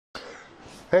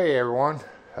Hey everyone,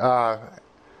 kind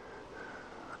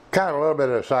of a little bit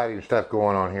of exciting stuff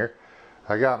going on here.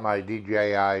 I got my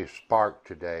DJI Spark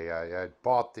today. I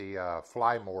bought the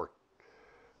Fly More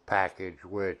package,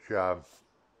 which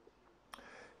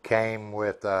came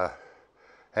with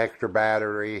extra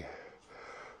battery,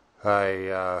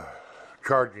 a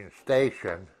charging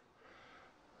station,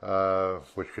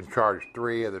 which can charge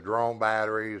 3 of the drone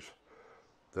batteries,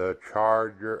 the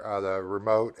charger, the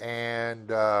remote,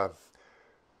 and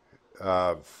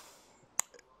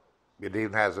it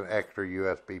even has an extra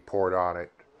USB port on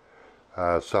it.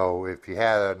 So if you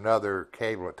had another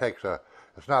cable,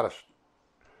 it's not a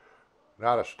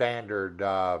standard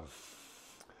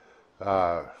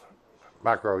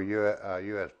micro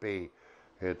USB.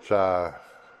 It's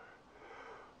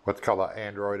what's called an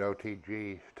Android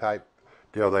OTG type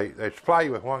deal. They supply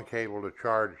you with one cable to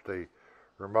charge the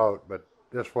remote, but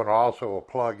this one also will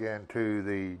plug into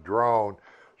the drone.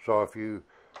 So if you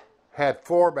had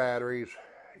 4 batteries,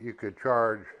 you could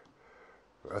charge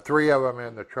 3 of them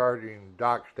in the charging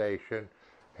dock station,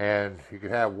 and you could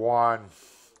have one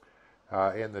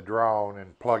in the drone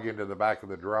and plug into the back of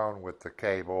the drone with the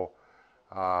cable,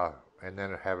 and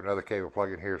then have another cable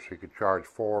plug in here so you could charge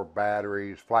 4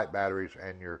 batteries, flight batteries,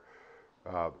 and your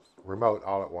remote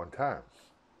all at one time.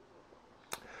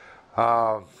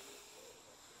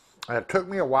 And it took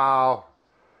me a while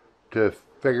to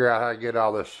figure out how to get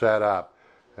all this set up.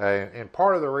 And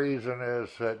part of the reason is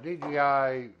that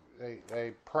DJI,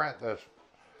 they print this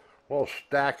little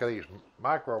stack of these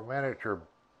micro miniature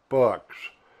books.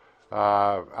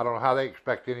 I don't know how they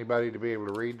expect anybody to be able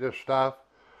to read this stuff.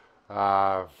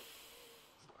 I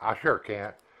sure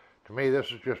can't. To me,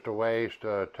 this is just a waste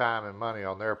of time and money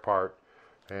on their part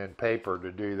and paper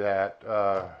to do that.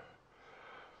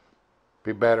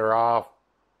 Be better off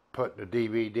putting a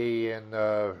DVD in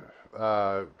the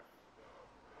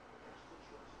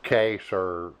case,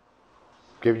 or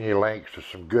giving you links to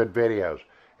some good videos.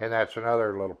 And that's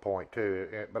another little point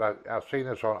too. But I've seen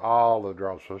this on all the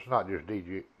drones, so it's not just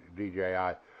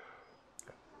DJI.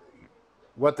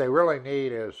 What they really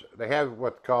need is they have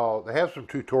some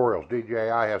tutorials. DJI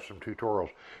has some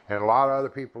tutorials, and a lot of other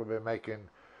people have been making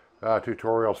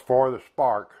tutorials for the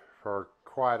Spark for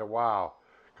quite a while,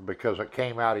 because it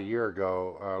came out a year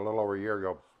ago, a little over a year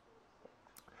ago.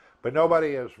 But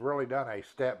nobody has really done a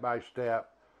step-by-step,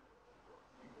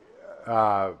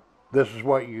 this is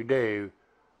what you do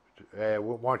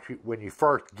when you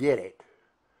first get it,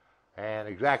 and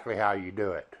exactly how you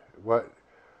do it.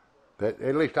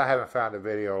 At least I haven't found a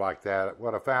video like that.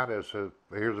 What I found is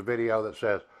here's a video that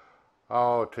says,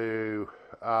 to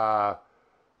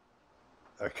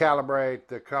calibrate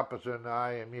the compass in the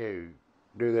IMU,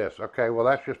 do this. Okay, well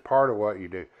that's just part of what you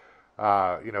do.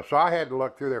 So I had to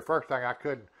look through there. First thing, I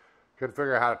couldn't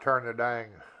figure out how to turn the dang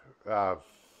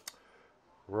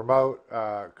remote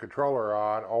controller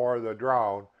on, or the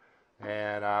drone,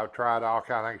 and I tried all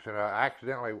kind of things, and I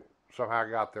accidentally somehow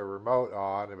got the remote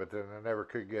on, but then I never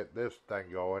could get this thing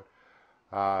going.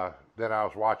 Then I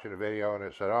was watching a video and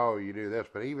it said, oh, you do this,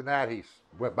 but even that he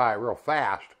went by real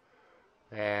fast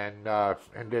and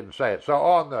didn't say it. So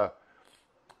on the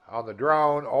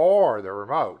drone or the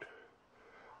remote,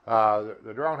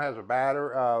 the drone has a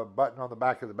button on the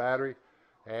back of the battery,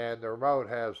 and the remote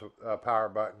has a power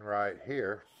button right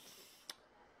here.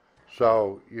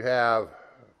 So you have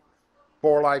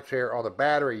 4 lights here. On the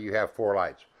battery, you have 4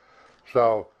 lights.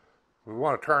 So we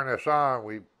want to turn this on.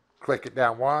 We click it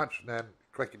down once, and then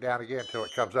click it down again until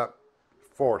it comes up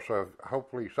 4. So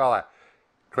hopefully you saw that.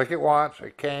 Click it once,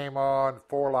 it came on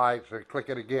 4 lights, and click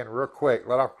it again real quick.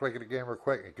 Let off, click it again real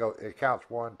quick. It counts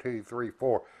 1, 2, 3,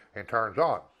 4, and turns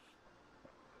on.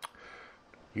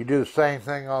 You do the same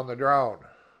thing on the drone.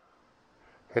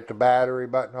 Hit the battery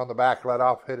button on the back, let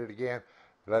off, hit it again,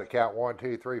 let it count 1,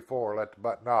 2, 3, 4, let the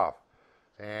button off,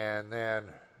 and then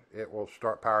it will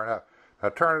start powering up. Now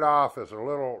turn it off is a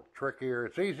little trickier.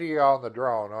 It's easy on the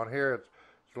drone. On here it's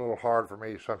a little hard for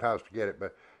me sometimes to get it,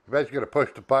 but you're basically going to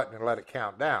push the button and let it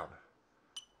count down.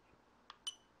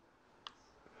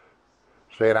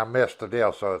 See, and I missed the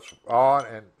deal, so it's on,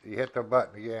 and you hit the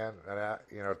button again, and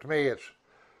to me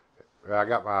I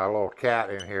got my little cat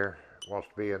in here, wants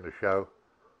to be in the show.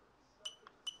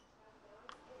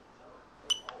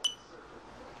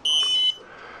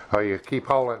 Oh, you keep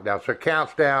holding it down. So it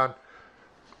counts down.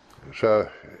 So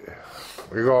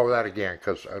we go over that again,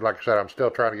 because like I said, I'm still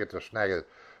trying to get the snag of it.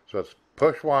 So it's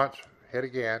push once, hit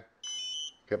again,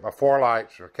 get my 4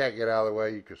 lights. I can't get out of the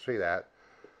way, you can see that.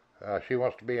 She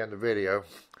wants to be in the video.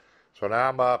 So now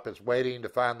I'm up, it's waiting to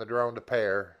find the drone to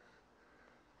pair.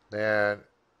 Then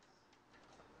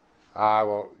I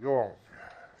will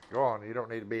Go on, you don't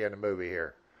need to be in the movie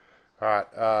here. All right,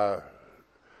 so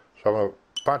I'm going to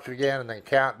punch it again and then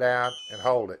count down and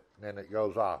hold it, and then it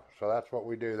goes off. So that's what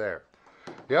we do there.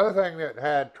 The other thing that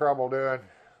had trouble doing,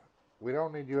 we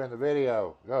don't need you in the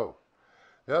video, go.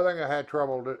 The other thing I had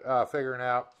trouble figuring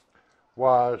out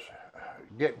was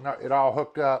getting it all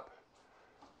hooked up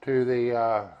to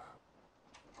the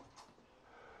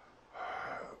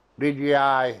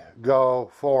DJI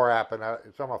Go 4 app, and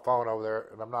it's on my phone over there,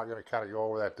 and I'm not going to kind of go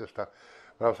over that this time.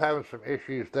 But I was having some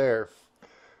issues there.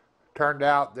 Turned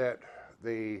out that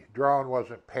the drone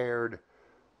wasn't paired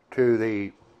to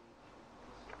the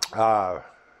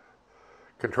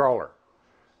controller,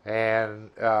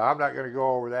 and I'm not going to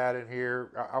go over that in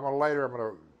here. I'm going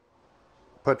to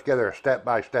put together a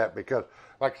step-by-step, because,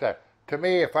 like I said, to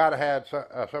me, if I'd had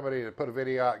somebody to put a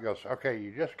video out and goes, okay,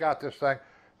 you just got this thing,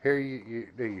 here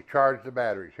you charge the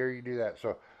batteries, here you do that.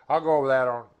 So I'll go over that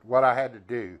on what I had to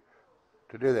do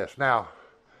this. Now,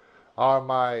 on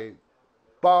my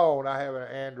phone, I have an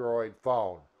Android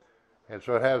phone, and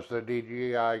so it has the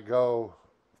DJI Go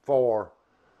 4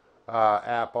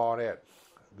 app on it.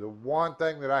 The one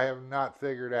thing that I have not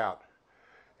figured out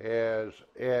is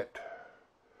it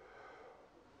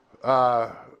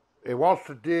wants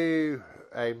to do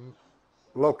a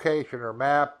location or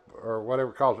map or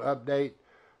whatever it calls update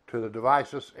to the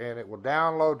devices, and it will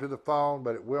download to the phone,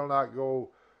 but it will not go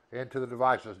into the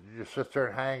devices. It just sits there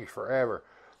and hangs forever.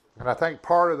 And I think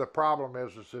part of the problem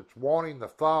is it's wanting the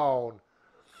phone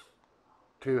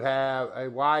to have a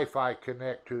Wi-Fi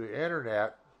connect to the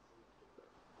internet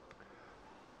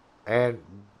and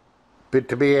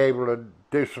to be able to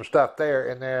do some stuff there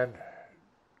and then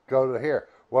go to here.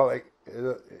 Well, it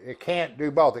can't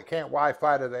do both. It can't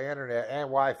Wi-Fi to the internet and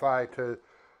Wi-Fi to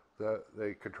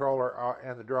the controller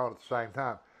and the drone at the same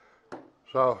time.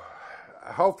 So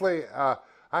hopefully,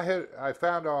 I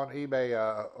found on eBay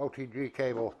a OTG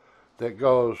cable that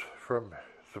goes from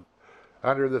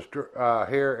under this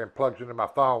here and plugs into my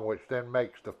phone, which then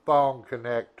makes the phone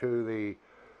connect to the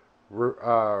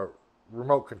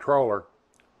remote controller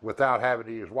without having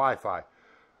to use Wi-Fi.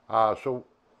 So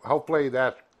hopefully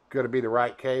that's going to be the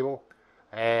right cable,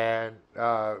 and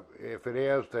if it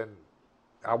is, then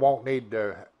I won't need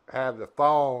to have the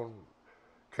phone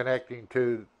connecting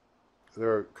to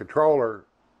the controller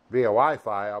via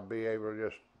Wi-Fi. I'll be able to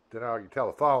just, you can tell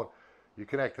the phone, you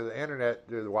connect to the internet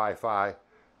through the Wi-Fi,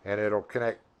 and it'll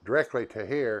connect directly to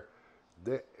here.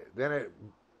 Then it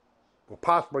will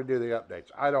possibly do the updates.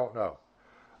 I don't know.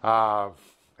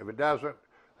 If it doesn't,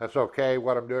 that's okay.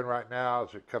 What I'm doing right now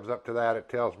is it comes up to that, it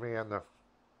tells me in the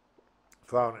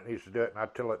phone it needs to do it, and I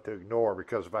tell it to ignore,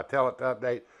 because if I tell it to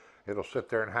update, it'll sit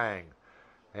there and hang.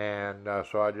 And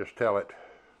so I just tell it,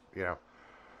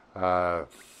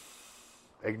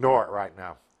 ignore it right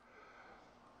now.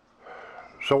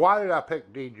 So why did I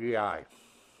pick DJI? I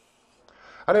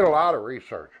did a lot of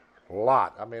research, a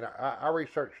lot. I mean, I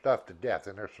researched stuff to death,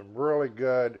 and there's some really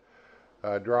good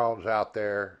drones out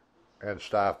there and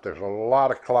stuff. There's a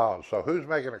lot of clones. So who's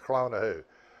making a clone of who?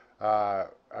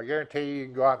 I guarantee you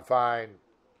can go out and find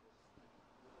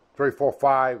 3, 4,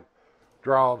 5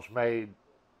 drones made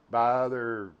by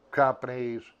other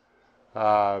companies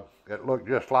that look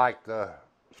just like the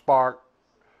Spark,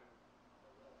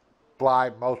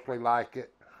 fly mostly like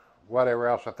it, whatever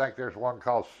else. I think there's one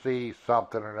called C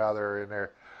something or another in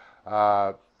there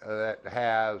that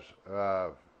has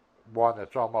one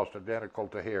that's almost identical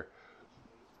to here.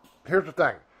 Here's the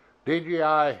thing.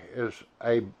 DJI is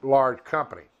a large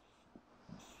company.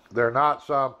 They're not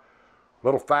some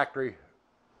little factory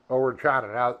over in China.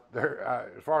 Now,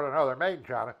 as far as I know, they're made in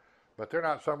China, but they're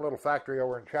not some little factory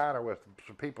over in China with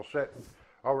some people sitting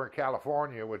over in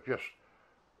California with just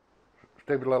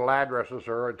stupid little addresses,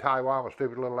 or in Taiwan with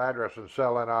stupid little addresses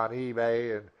selling on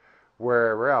eBay and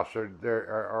wherever else,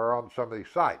 or on some of these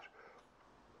sites.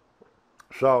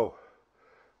 So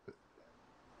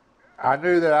I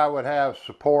knew that I would have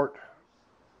support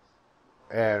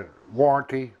and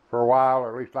warranty for a while,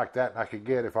 or at least like that, and I could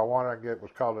get, if I wanted, I could get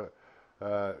what's called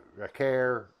a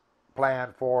care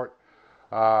plan for it.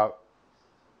 So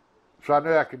I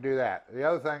knew I could do that. The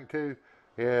other thing too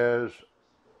is,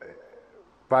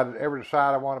 if I ever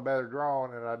decide I want a better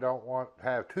drone and I don't want to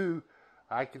have two,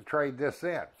 I can trade this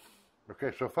in.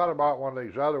 Okay, so if I'd have bought one of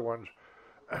these other ones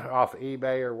off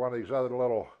eBay or one of these other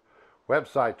little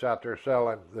websites out there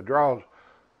selling the drones,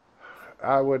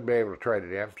 I wouldn't be able to trade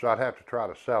it in, so I'd have to try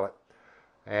to sell it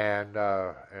and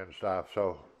stuff.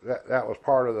 So that was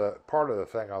part of the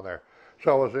thing on there.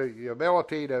 So it was the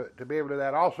ability to be able to do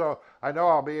that. Also, I know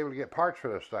I'll be able to get parts for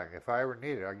this thing if I ever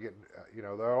need it. I get,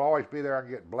 they'll always be there. I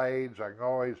can get blades. I can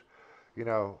always You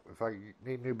know, if I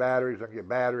need new batteries, I can get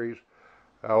batteries.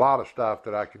 A lot of stuff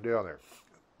that I can do on there.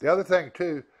 The other thing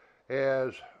too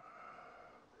is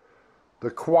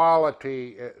the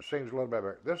quality. It seems a little bit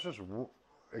better. This is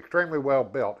extremely well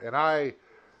built, and I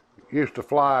used to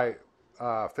fly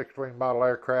fixed-wing model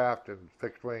aircraft and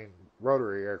fixed-wing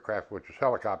rotary aircraft, which is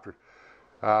helicopters,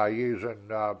 using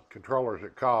controllers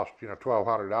that cost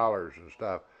 $1,200 and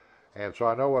stuff. And so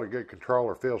I know what a good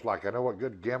controller feels like. I know what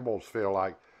good gimbals feel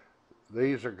like.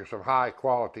 These are some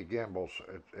high-quality gimbals,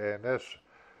 and this,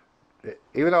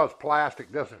 even though it's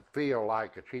plastic, doesn't feel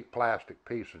like a cheap plastic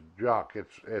piece of junk.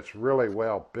 It's really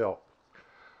well built.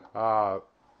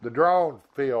 The drone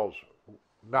feels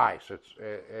nice.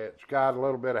 It's got a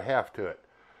little bit of heft to it.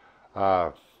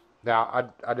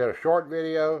 Now I did a short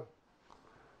video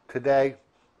today,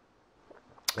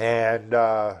 and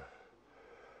I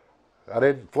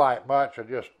didn't fly it much. I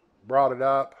just brought it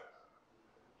up,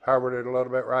 hovered it a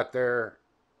little bit right there,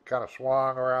 kind of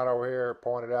swung around over here,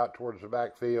 pointed out towards the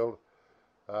backfield,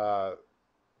 and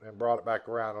brought it back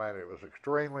around and landed. It was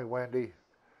extremely windy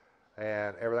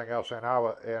and everything else, and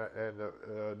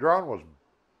the drone was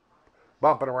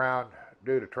bumping around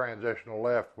due to transitional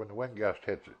lift when the wind gust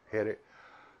hit it.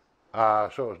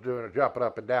 So it was doing a jumping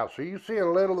up and down. So you see a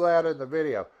little of that in the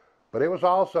video, but it was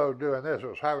also doing this. It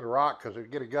was having to rock because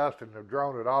it'd get a gust and the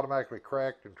drone would automatically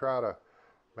correct and try to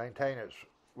maintain its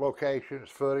location,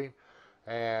 its footing.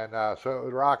 And so it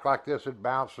would rock like this, it'd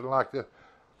bounce and like this.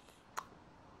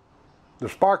 The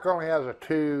Spark only has a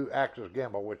 2-axis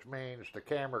gimbal, which means the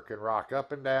camera can rock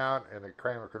up and down and the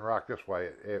camera can rock this way.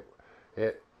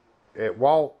 It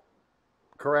won't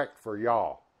correct for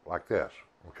yaw like this,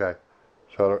 okay?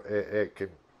 So it can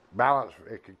balance,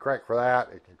 it can correct for that,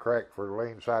 it can correct for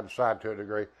lean side to side to a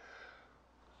degree.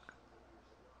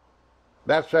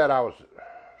 That said, I was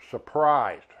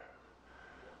surprised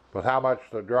with how much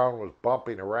the drone was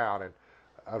bumping around, and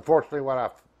unfortunately when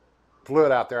I flew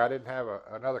it out there, I didn't have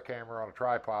another camera on a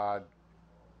tripod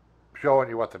showing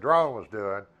you what the drone was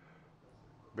doing,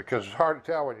 because it's hard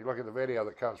to tell when you look at the video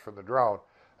that comes from the drone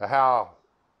how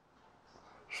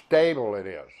stable it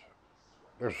is.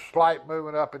 There's a slight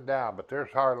movement up and down, but there is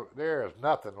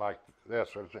nothing like this.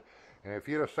 And if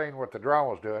you'd have seen what the drone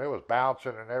was doing, it was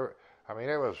bouncing and it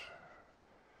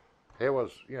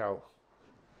was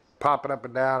popping up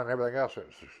and down and everything else.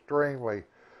 It's extremely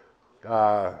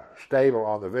stable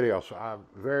on the video, so I'm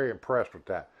very impressed with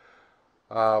that.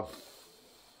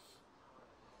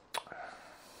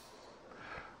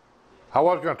 I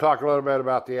was going to talk a little bit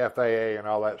about the FAA and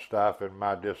all that stuff and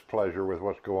my displeasure with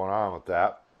what's going on with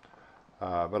that,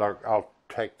 but I'll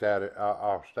take that.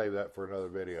 I'll save that for another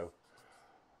video.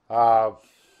 What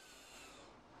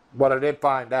I did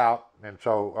find out, and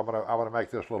so I'm gonna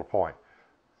make this little point.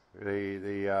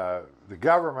 The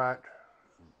government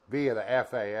via the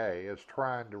FAA is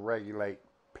trying to regulate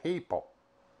people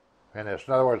in this.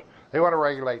 In other words, they want to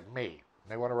regulate me.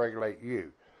 They want to regulate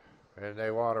you. And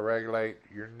they want to regulate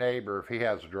your neighbor if he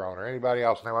has a drone, or anybody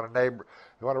else. And they want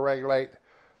to regulate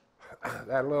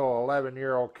that little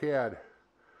 11-year-old kid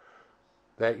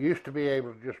that used to be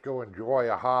able to just go enjoy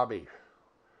a hobby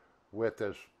with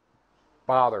his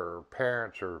father or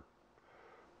parents or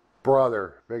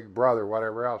brother, big brother,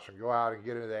 whatever else, and go out and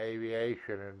get into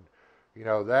aviation. And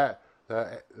that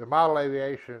the model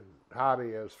aviation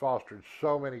hobby has fostered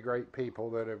so many great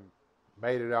people that have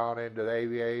made it on into the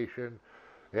aviation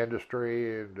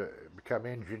industry and become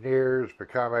engineers,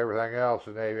 become everything else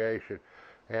in aviation,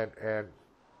 and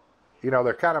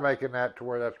they're kind of making that to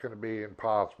where that's going to be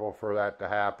impossible for that to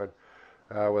happen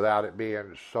without it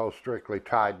being so strictly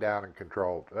tied down and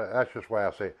controlled. That's just the way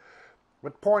I see it.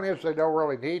 But the point is, they don't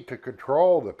really need to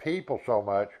control the people so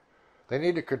much. They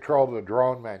need to control the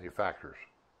drone manufacturers.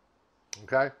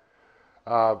 Okay?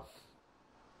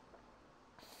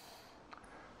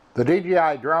 The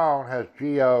DJI drone has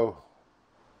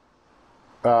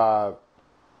I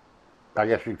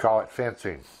guess you'd call it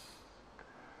fencing.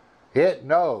 It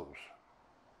knows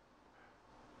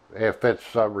if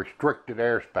it's a restricted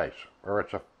airspace or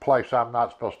it's a place I'm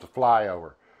not supposed to fly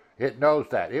over. It knows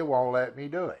that. It won't let me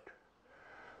do it.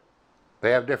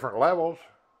 They have different levels.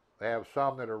 They have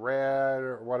some that are red,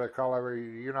 or what they call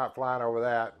you're not flying over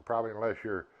that, probably unless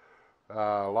you're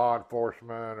law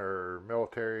enforcement or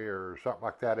military or something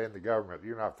like that in the government.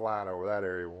 You're not flying over that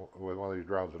area with one of these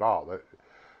drones at all.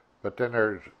 But then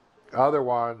there's other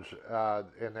ones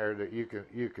in there that you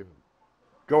can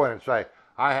go in and say,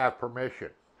 I have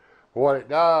permission. What it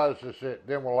does is it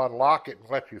then will unlock it and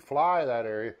let you fly that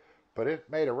area, but it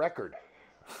made a record.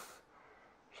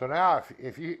 So now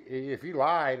if you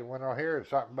lied and went on here and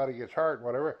somebody gets hurt and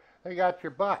whatever, they got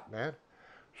your butt, man.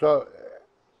 So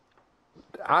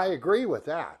I agree with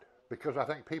that because I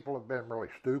think people have been really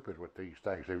stupid with these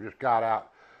things. They've just got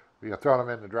out, thrown them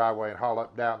in the driveway and hauled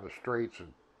up down the streets and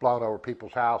blown over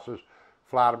people's houses,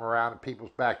 fly them around in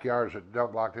people's backyards that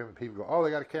don't belong to them. And people go, oh,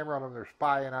 they got a camera on them. They're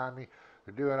spying on me.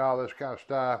 They're doing all this kind of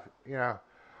stuff,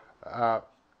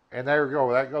 And there we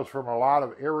go. That goes from a lot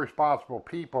of irresponsible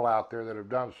people out there that have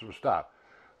done some stuff.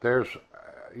 There's,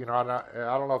 I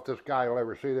don't know if this guy will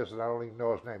ever see this, and I don't even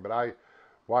know his name, but I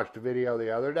watched a video the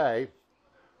other day.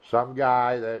 Some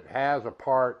guy that has a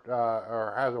Part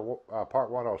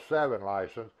 107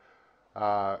 license,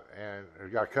 and has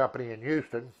got a company in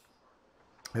Houston,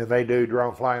 and they do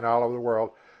drone flying all over the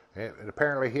world. And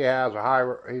apparently he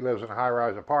lives in a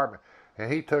high-rise apartment,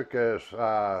 and he took his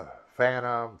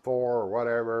Phantom 4 or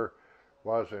whatever it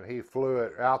was, and he flew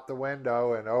it out the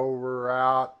window and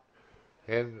out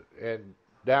in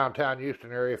downtown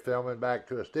Houston area, filming back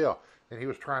to a still. And he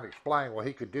was trying to explain, well,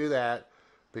 he could do that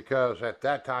because at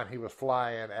that time he was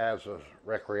flying as a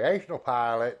recreational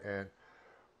pilot, and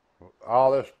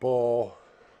all this bull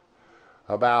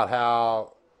about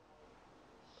how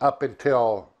up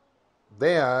until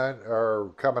then,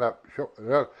 or coming up,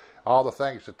 all the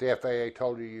things that the FAA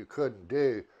told you couldn't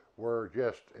do were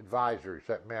just advisories.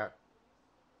 That meant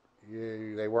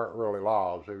they weren't really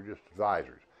laws, they were just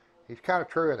advisories. He's kind of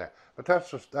true in that, but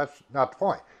that's not the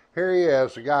point. Here he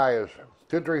is, the guy is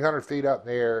 200-300 feet up in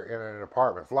the air in an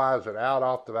apartment, flies it out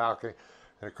off the balcony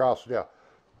and across the deal.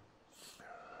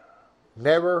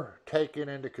 Never taken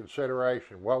into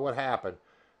consideration what would happen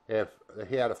if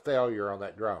he had a failure on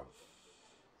that drone.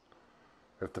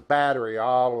 If the battery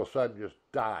all of a sudden just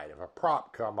died, if a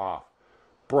prop come off,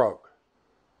 broke,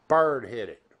 bird hit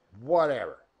it,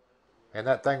 whatever, and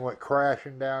that thing went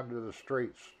crashing down to the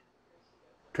streets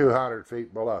 200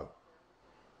 feet below.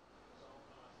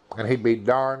 And he'd be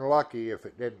darn lucky if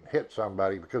it didn't hit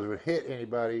somebody, because if it hit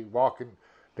anybody walking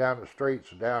down the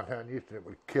streets of downtown Houston, it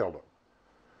would have killed them.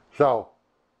 So,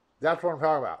 that's what I'm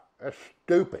talking about. That's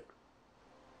stupid.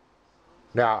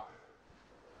 Now,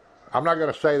 I'm not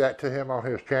going to say that to him on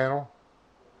his channel,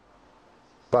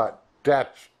 but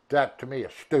that to me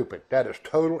is stupid. That is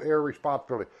total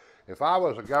irresponsibility. If I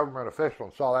was a government official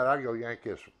and saw that, I'd go yank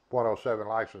his 107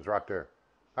 license right there.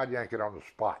 I'd yank it on the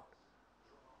spot.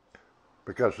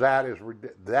 Because that's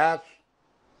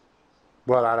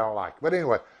what I don't like. But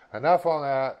anyway, enough on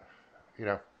that.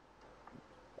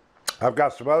 I've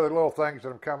got some other little things that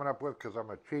I'm coming up with because I'm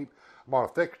on a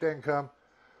fixed income.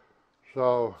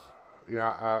 So,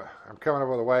 I'm coming up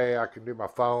with a way I can do my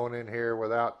phone in here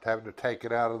without having to take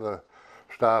it out of the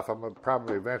stuff. I'm going to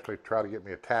probably eventually try to get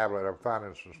me a tablet. I'm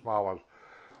finding some small ones.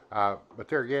 But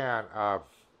there again,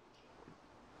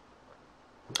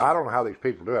 I don't know how these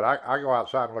people do it. I go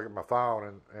outside and look at my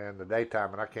phone in the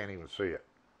daytime, and I can't even see it.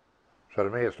 So to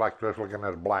me, it's like just looking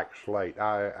at a blank slate.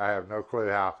 I have no clue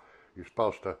how you're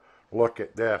supposed to look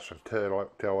at this and tell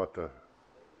what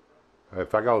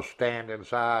if I go stand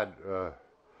inside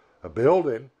a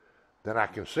building, then I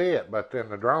can see it, but then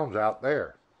the drone's out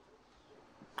there.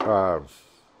 I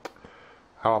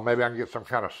don't know, maybe I can get some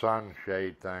kind of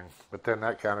sunshade thing, but then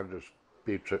that kind of just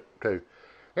beats it too.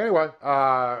 Anyway,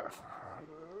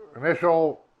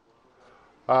 initial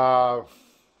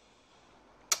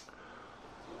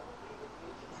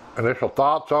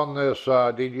thoughts on this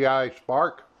DJI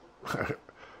Spark.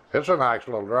 It's a nice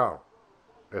little drone.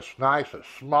 It's nice, it's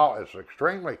small, it's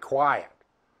extremely quiet.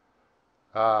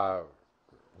 You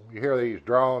hear these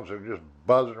drones that are just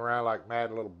buzzing around like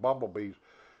mad little bumblebees.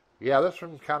 Yeah, this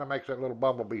one kind of makes that little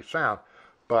bumblebee sound,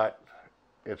 but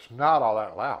it's not all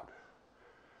that loud.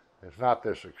 It's not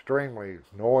this extremely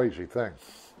noisy thing.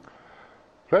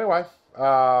 So anyway,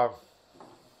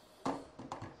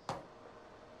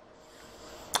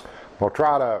 we'll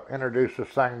try to introduce this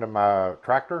thing to my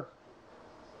tractor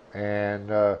and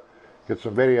get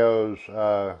some videos,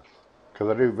 because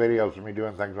I do videos of me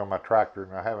doing things on my tractor,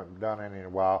 and I haven't done any in a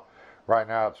while. Right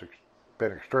now it's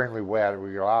been extremely wet.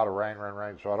 We got a lot of rain,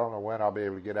 so I don't know when I'll be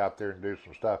able to get out there and do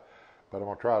some stuff, but I'm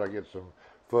going to try to get some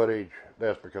footage of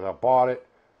this, because I bought it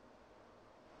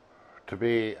to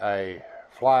be a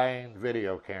flying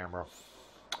video camera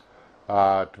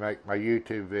to make my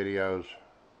YouTube videos.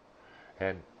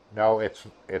 And no, it's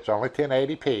only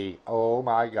 1080p. Oh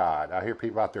my God! I hear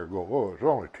people out there go, "Oh, it's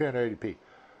only 1080p."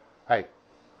 Hey,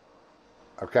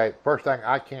 okay. First thing,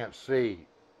 I can't see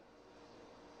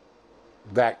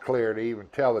that clear to even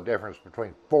tell the difference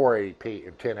between 480p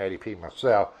and 1080p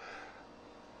myself.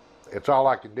 It's all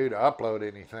I can do to upload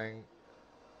anything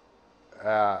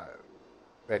at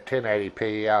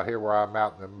 1080p out here where I'm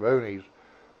out in the boonies.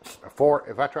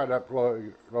 If I tried to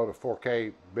upload a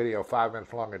 4K video 5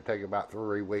 minutes long, it'd take about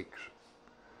 3 weeks.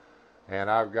 and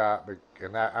I got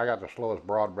the slowest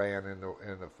broadband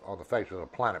on the face of the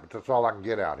planet. But that's all I can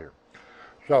get out here.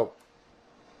 So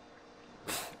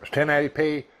it's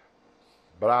 1080p,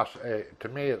 but to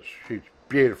me it shoots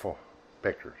beautiful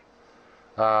pictures.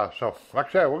 So like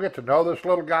I said, we'll get to know this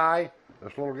little guy.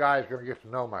 This little guy is going to get to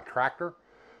know my tractor.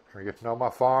 He's going to get to know my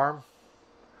farm,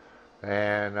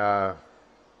 and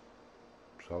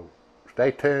so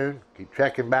stay tuned. Keep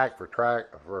checking back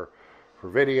for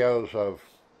videos of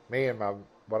me and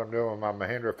what I'm doing with my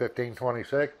Mahindra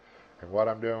 1526 and what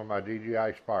I'm doing with my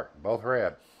DJI Spark. Both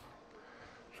red.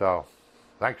 So,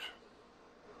 thanks.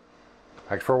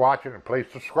 Thanks for watching, and please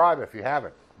subscribe if you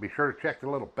haven't. Be sure to check the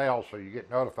little bell so you get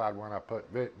notified when I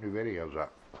put new videos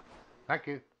up. Thank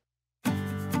you.